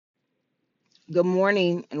Good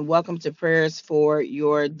morning and welcome to prayers for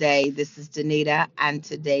your day. This is Danita, and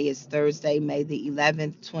today is Thursday, May the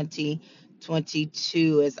 11th,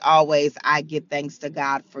 2022. As always, I give thanks to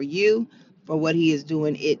God for you, for what He is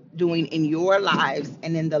doing in your lives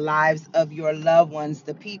and in the lives of your loved ones,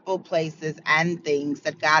 the people, places, and things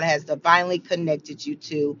that God has divinely connected you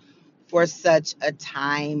to for such a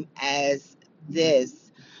time as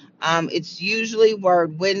this. It's usually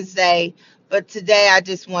Word Wednesday, but today I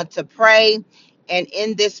just want to pray, and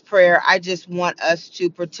in this prayer, I just want us to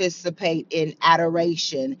participate in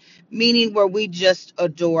adoration, meaning where we just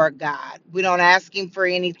adore God. We don't ask Him for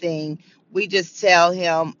anything, we just tell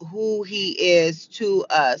Him who He is to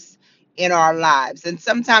us in our lives. And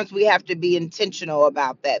sometimes we have to be intentional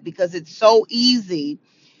about that because it's so easy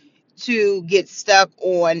to get stuck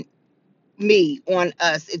on on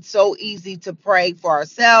us. It's so easy to pray for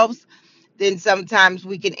ourselves, then sometimes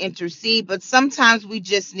we can intercede, but sometimes we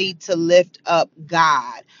just need to lift up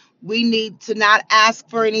God. We need to not ask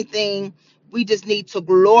for anything. We just need to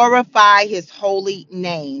glorify his holy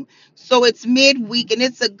name. So it's midweek and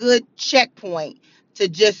it's a good checkpoint to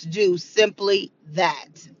just do simply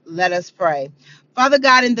that. Let us pray. Father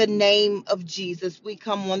God, in the name of Jesus, we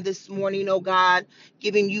come on this morning, oh God,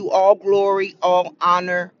 giving you all glory, all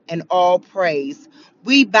honor, and all praise.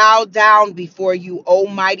 We bow down before you,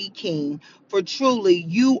 Almighty King, for truly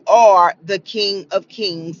you are the King of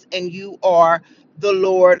Kings and you are the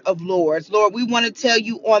Lord of Lords. Lord, we want to tell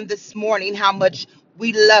you on this morning how much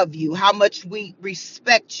we love you, how much we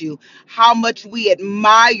respect you, how much we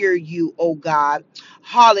admire you, oh God.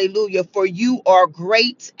 Hallelujah. For you are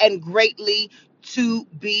great and greatly to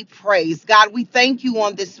be praised. God, we thank you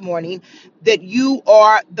on this morning that you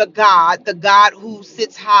are the God who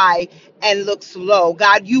sits high and looks low.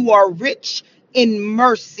 God, you are rich in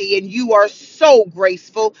mercy and you are so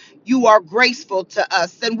graceful. You are graceful to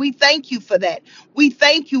us. And we thank you for that. We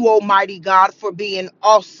thank you, Almighty God, for being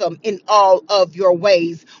awesome in all of your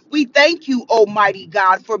ways. We thank you, Almighty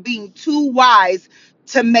God, for being too wise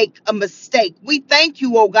to make a mistake. We thank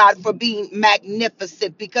you, oh God, for being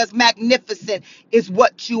magnificent because magnificent is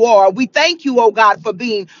what you are. We thank you, oh God, for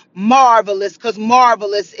being marvelous because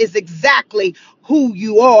marvelous is exactly who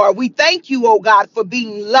you are. We thank you, oh God, for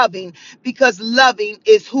being loving because loving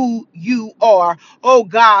is who you are. Oh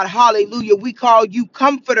God, hallelujah. We call you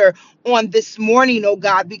comforter on this morning, oh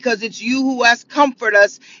God, because it's you who has comforted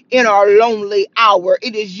us in our lonely hour.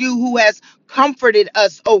 It is you who has comforted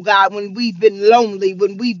us, oh God, when we've been lonely,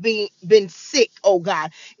 when we've been sick, oh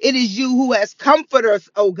God. It is you who has comforted us,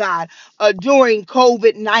 oh God, during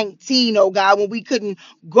COVID-19, oh God, when we couldn't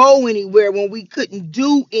go anywhere, when we couldn't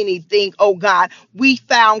do anything, oh God. We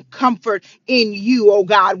found comfort in you, oh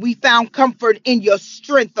God. We found comfort in your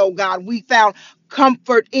strength, oh God. We found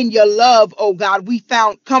comfort in your love, oh God. We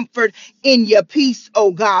found comfort in your peace,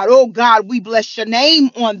 oh God. Oh God, we bless your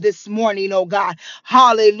name on this morning, oh God.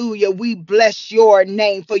 Hallelujah. We bless your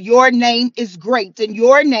name, for your name is great and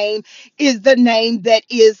your name is the name that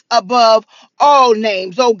is above all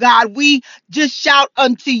names, oh God. We just shout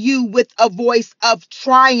unto you with a voice of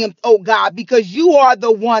triumph, oh God, because you are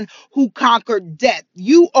the one who conquered death.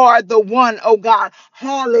 You are the one, oh God,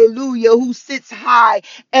 hallelujah, who sits high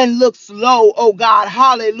and looks low, oh God,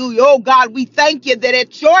 hallelujah. Oh God, we thank you that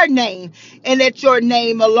at your name and at your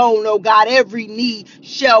name alone, oh God, every knee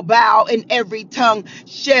shall bow and every tongue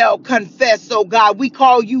shall confess, oh God. We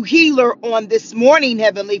call you healer on this morning,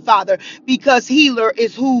 Heavenly Father, because healer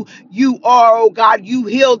is who you are, oh God. You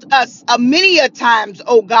healed us many a times,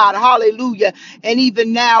 oh God, hallelujah. And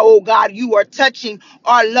even now, oh God, you are touching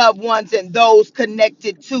our loved ones and those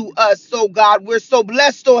connected to us, oh God. We're so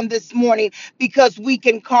blessed on this morning because we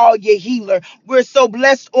can call you healer. We're so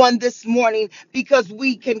blessed on this morning because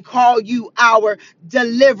we can call you our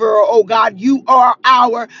deliverer, oh God. You are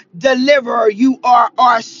our deliverer. You are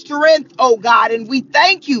our strength, oh God. And we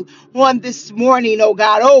thank you on this morning, oh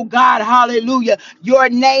God. Oh God, hallelujah. Your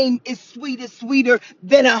name is sweet, is sweeter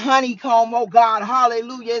than a honeycomb, oh God.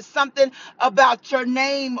 Hallelujah. It's something about your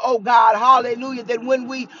name, oh God. Hallelujah. That when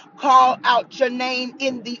we call out your name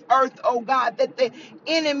in the earth, oh God, that the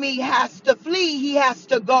enemy has to flee. He has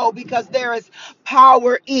to go because there is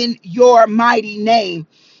power in your mighty name.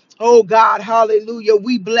 Oh God, hallelujah.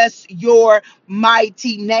 We bless your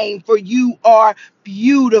mighty name, for you are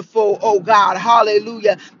beautiful, oh God.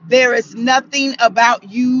 Hallelujah. There is nothing about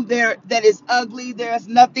you there that is ugly. There is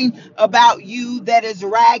nothing about you that is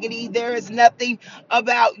raggedy. There is nothing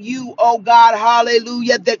about you, oh God.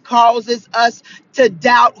 Hallelujah. That causes us to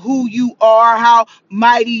doubt who you are, how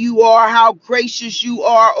mighty you are, how gracious you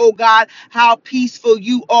are, oh God, how peaceful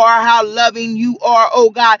you are, how loving you are, oh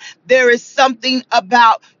God. There is something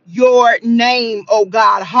about your name, oh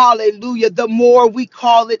God. Hallelujah. The more we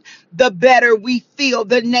call it, the better we feel.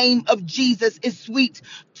 The name of Jesus is sweet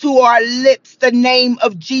to our lips. The name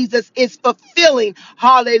of Jesus is fulfilling,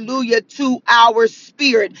 hallelujah, to our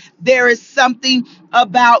spirit. There is something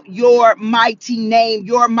about your mighty name,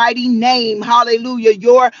 hallelujah,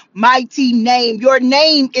 your mighty name. Your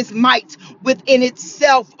name is might within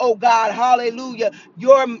itself, oh God, hallelujah.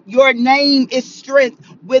 Your name is strength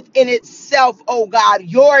within itself, oh God.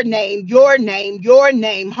 Your name,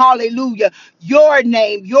 hallelujah. Your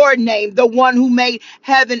name, the one who made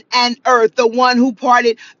heaven and earth, the one who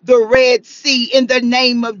parted the Red Sea in the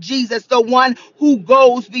name of Jesus, the one who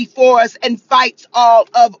goes before us and fights all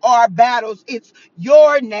of our battles. It's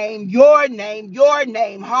your name, hallelujah.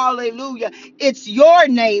 It's your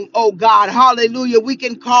name, oh God, hallelujah. We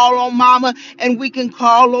can call on mama and we can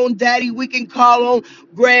call on daddy, we can call on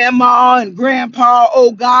grandma and grandpa,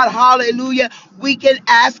 oh God, hallelujah. We can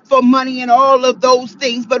ask for money and all of those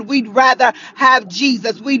things, but we'd rather have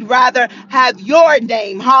Jesus. We'd rather have your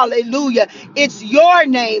name. Hallelujah. It's your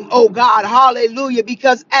name, oh God. Hallelujah.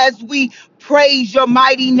 Because as we praise your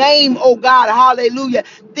mighty name, oh God, hallelujah,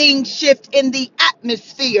 things shift in the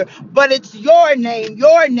atmosphere. But it's your name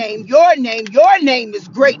is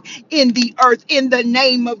great in the earth, in the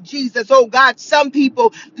name of Jesus. Oh God, some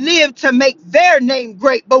people live to make their name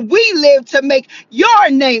great, but we live to make your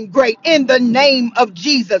name great in the name of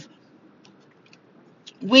Jesus.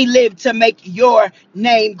 We live to make your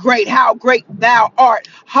name great. How great thou art.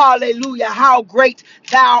 Hallelujah. How great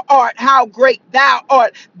thou art. How great thou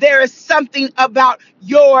art. There is something about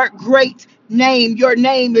your great name. Your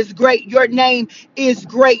name is great. Your name is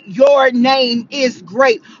great. Your name is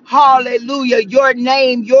great. Hallelujah. Your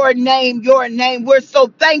name. We're so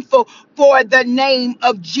thankful for the name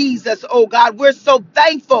of Jesus, oh God. We're so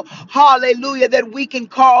thankful, hallelujah, that we can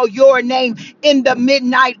call your name in the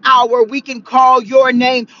midnight hour. We can call your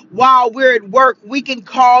name while we're at work. We can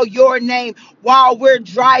call your name while we're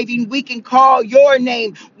driving. We can call your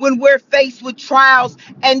name when we're faced with trials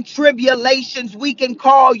and tribulations. We can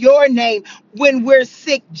call your name when we're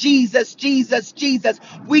sick. Jesus, Jesus, Jesus.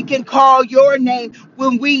 We can call your name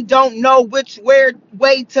when we don't know which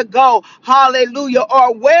way to go. Hallelujah.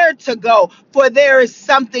 Or where to go. For there is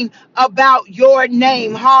something about your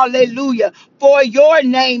name. Hallelujah. For your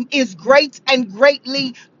name is great and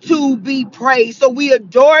greatly to be praised. So we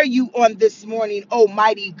adore you on this morning,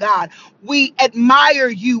 Almighty God. We admire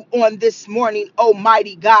you on this morning,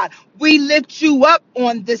 Almighty God. We lift you up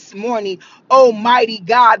on this morning, Almighty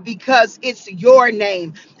God, because it's your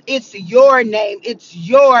name. It's your name. It's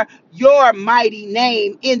your mighty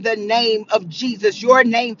name in the name of Jesus. Your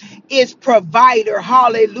name is provider.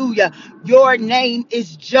 Hallelujah. Your name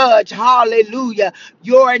is judge. Hallelujah.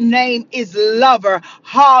 Your name is lover.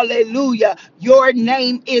 Hallelujah. Your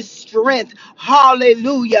name is strength.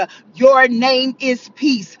 Hallelujah. Your name is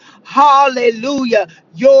peace. Hallelujah.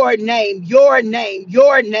 Your name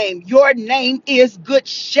is good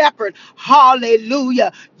shepherd.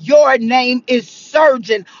 Hallelujah. Your name is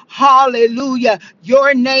surgeon. Hallelujah.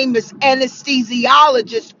 Your name is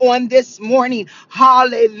anesthesiologist on this morning.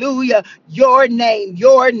 Hallelujah. Your name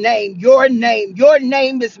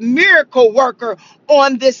is miracle worker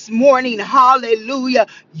on this morning. Hallelujah.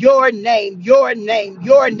 Your name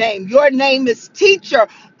is teacher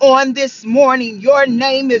on this morning. Your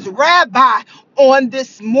name is rabbi on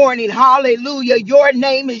this morning. Hallelujah. Your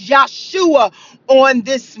name is Yeshua on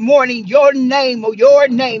this morning. Your name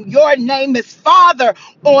is Father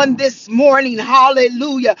on this morning.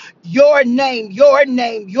 Hallelujah. Your name,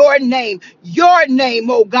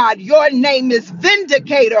 oh God. Your name is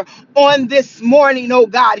Vindicator on this morning, oh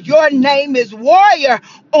God. Your name is Warrior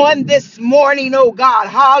on this morning, oh God.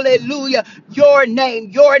 Hallelujah. Your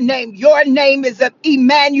name is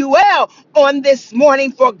Emmanuel on this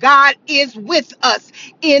morning, for God is with us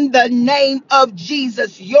in the name of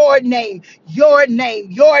Jesus. Your name.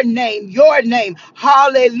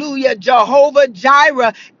 Hallelujah. Jehovah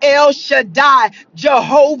Jireh, El Shaddai,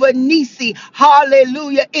 Jehovah Nisi.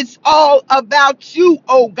 Hallelujah. It's all about you,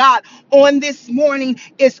 oh God. On this morning,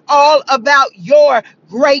 it's all about your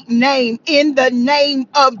great name in the name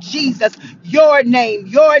of Jesus. Your name,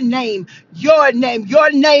 your name, your name.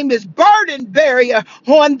 Your name is burden barrier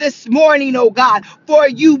on this morning, oh God, for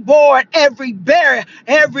you bore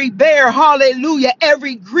every bear, hallelujah,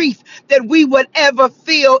 every grief that we would ever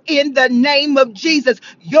feel in the name of Jesus.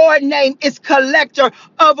 Your name is collector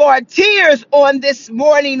of our tears on this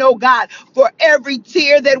morning, oh God, for every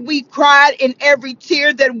tear that we cried and every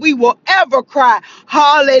tear that we will ever cry.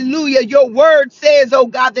 Hallelujah. Your word says, oh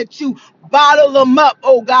God, that you bottle them up,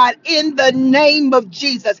 oh God, in the name of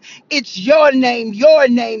Jesus. It's your name, your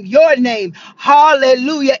name, your name.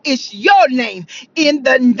 Hallelujah. It's your name in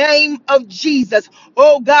the name of Jesus.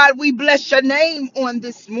 Oh God, we bless your name on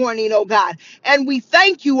this morning, oh God. And we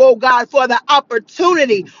thank you, oh God, for the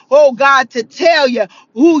opportunity, oh God, to tell you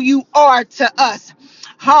who you are to us.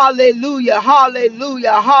 Hallelujah,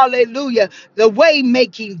 hallelujah, hallelujah. The way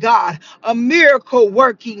making God, a miracle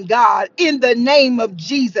working God in the name of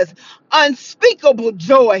Jesus. Unspeakable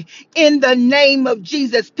joy in the name of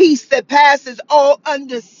Jesus. Peace that passes all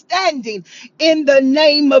understanding in the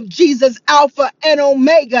name of Jesus. Alpha and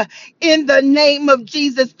Omega in the name of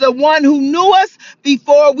Jesus. The one who knew us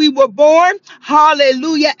before we were born.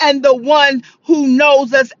 Hallelujah. And the one who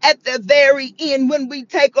knows us at the very end when we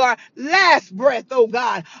take our last breath, oh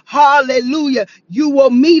God. Hallelujah. You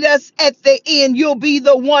will meet us at the end. You'll be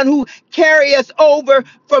the one who carry us over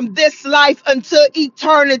from this life until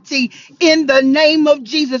eternity in the name of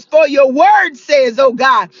Jesus. For your word says, oh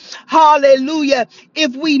God, hallelujah,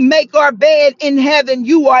 if we make our bed in heaven,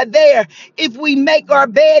 you are there. If we make our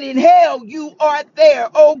bed in hell, you are there,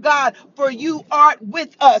 oh God, for you are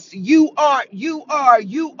with us. You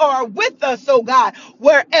are with us, oh God,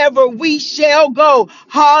 wherever we shall go.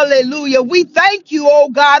 Hallelujah. We thank you, oh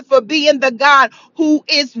God, for being the God who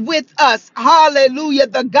is with us. Hallelujah.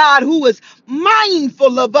 The God who is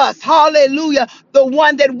mindful of us. Hallelujah. The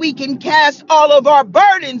one that we can cast all of our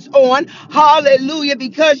burdens on. Hallelujah.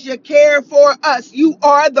 Because you care for us. You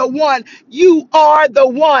are the one. You are the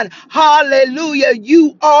one. Hallelujah.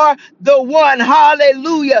 You are the one.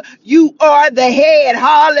 Hallelujah. You are the head.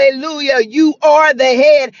 Hallelujah. You are the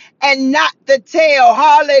head and not the tail.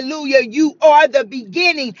 Hallelujah. You are the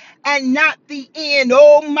beginning and not the end.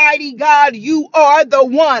 Almighty God, you are the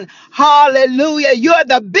one. Hallelujah. You're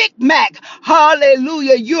the Big Mac.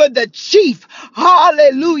 Hallelujah. You're the chief.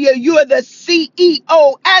 Hallelujah. You're the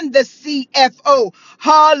CEO and the CFO.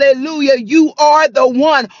 Hallelujah. You are the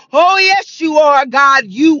one. Oh, yes, you are, God.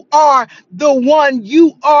 You are the one.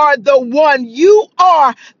 You are the one. You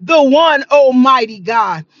are the one, Almighty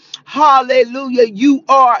God. Hallelujah. You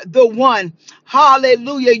are the one.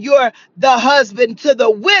 Hallelujah. You're the husband to the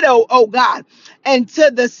widow, oh God, and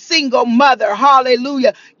to the single mother.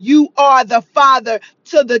 Hallelujah. You are the father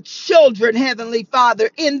to the children, Heavenly Father,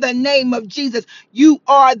 in the name of Jesus. You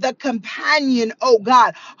are the companion, oh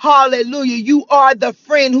God. Hallelujah. You are the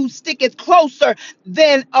friend who sticketh closer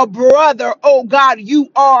than a brother, oh God. You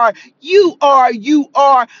are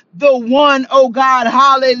the one, oh God.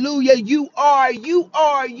 Hallelujah. You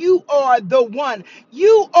are the one.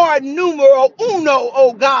 You are numero uno,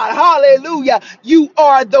 oh God. Hallelujah. You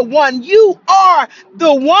are the one. You are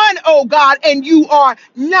the one, oh God, and you are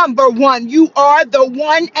number one. You are the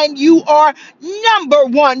one and you are number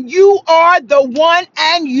one. You are the one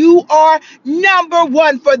and you are number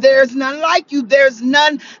one. For there's none like you. There's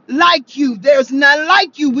none like you. There's none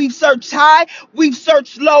like you. We've searched high. We've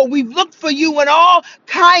searched low. We've looked for you in all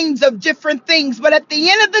kinds of different things. But at the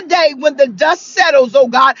end of the day, when the dust settles, oh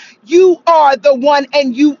God, you are the one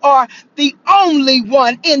and you are the only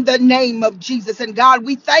one in the name of Jesus. And God,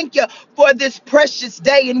 we thank you for this precious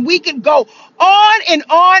day. And we can go on and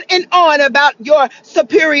on and on about your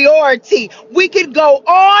superiority. We could go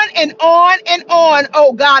on and on and on,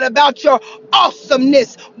 oh God, about your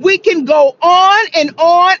awesomeness. We can go on and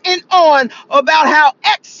on and on about how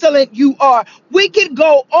excellent you are. We could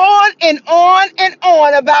go on and on and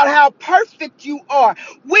on about how perfect you are.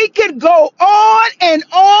 We could go on and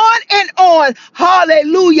on and on,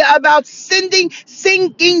 hallelujah, about singing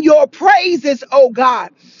your praises, oh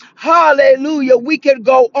God. Hallelujah. We could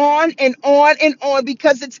go on and on and on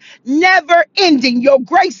because it's never ending. Your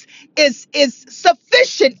grace is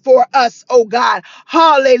sufficient for us, oh God.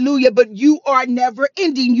 Hallelujah. But you are never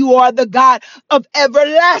ending. You are the God of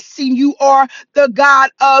everlasting. You are the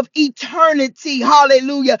God of eternity.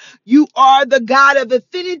 Hallelujah. You are the God of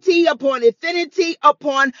affinity upon affinity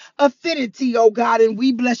upon affinity, oh God. And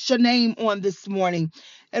we bless your name on this morning.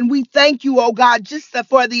 And we thank you, oh God, just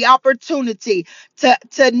for the opportunity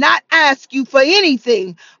to not ask you for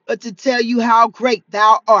anything, but to tell you how great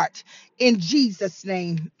thou art. In Jesus'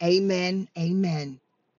 name, amen. Amen.